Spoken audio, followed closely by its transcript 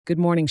Good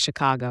morning,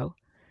 Chicago.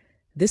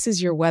 This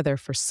is your weather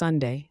for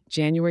Sunday,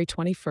 January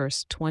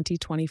 21st,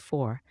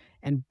 2024,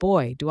 and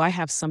boy, do I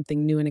have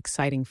something new and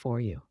exciting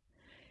for you.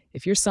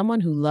 If you're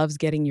someone who loves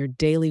getting your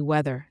daily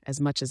weather as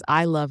much as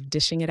I love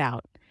dishing it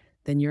out,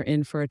 then you're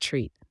in for a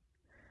treat.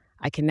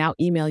 I can now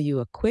email you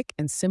a quick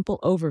and simple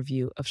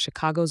overview of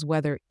Chicago's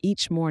weather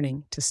each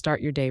morning to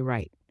start your day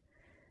right.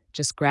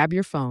 Just grab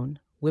your phone,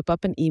 whip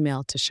up an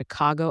email to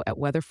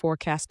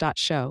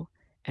chicago@weatherforecast.show,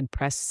 and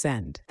press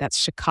send. That's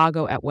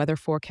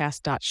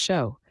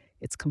chicago@weatherforecast.show.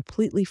 It's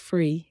completely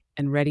free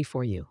and ready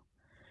for you.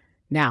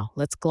 Now,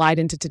 let's glide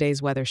into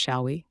today's weather,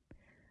 shall we?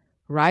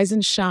 Rise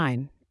and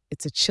shine.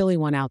 It's a chilly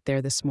one out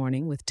there this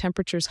morning, with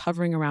temperatures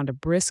hovering around a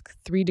brisk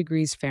 3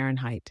 degrees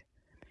Fahrenheit.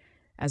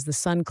 As the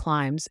sun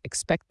climbs,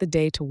 expect the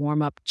day to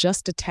warm up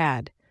just a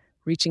tad,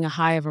 reaching a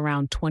high of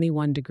around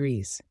 21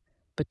 degrees.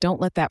 But don't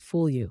let that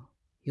fool you.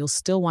 You'll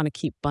still want to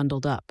keep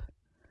bundled up.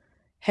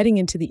 Heading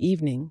into the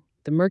evening,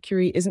 the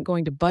mercury isn't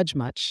going to budge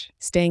much,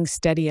 staying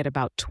steady at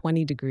about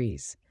 20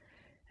 degrees.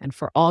 And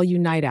for all you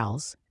night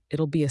owls,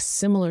 it'll be a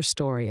similar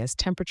story as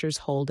temperatures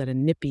hold at a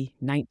nippy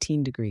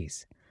 19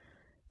 degrees.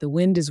 The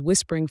wind is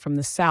whispering from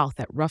the south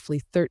at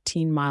roughly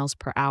 13 miles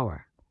per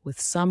hour,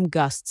 with some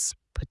gusts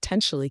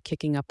potentially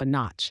kicking up a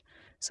notch,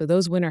 so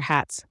those winter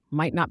hats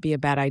might not be a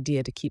bad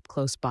idea to keep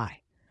close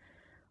by.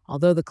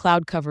 Although the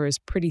cloud cover is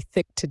pretty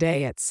thick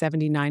today at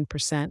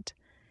 79%,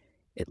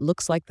 it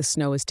looks like the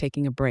snow is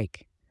taking a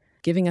break,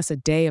 giving us a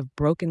day of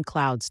broken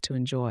clouds to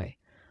enjoy,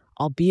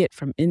 albeit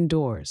from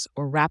indoors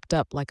or wrapped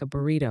up like a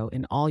burrito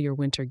in all your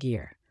winter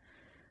gear.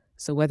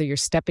 So whether you're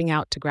stepping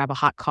out to grab a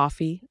hot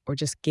coffee or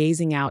just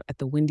gazing out at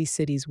the Windy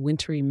City's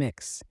wintry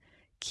mix,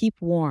 keep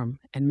warm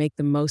and make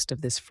the most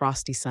of this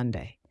frosty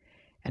Sunday.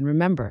 And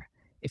remember,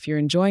 if you're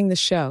enjoying the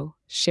show,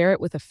 share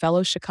it with a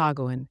fellow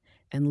Chicagoan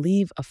and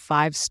leave a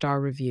 5-star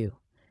review.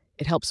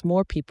 It helps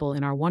more people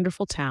in our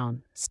wonderful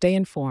town stay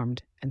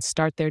informed and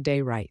start their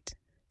day right.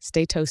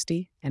 Stay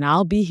toasty, and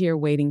I'll be here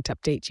waiting to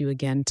update you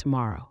again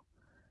tomorrow.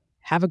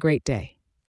 Have a great day.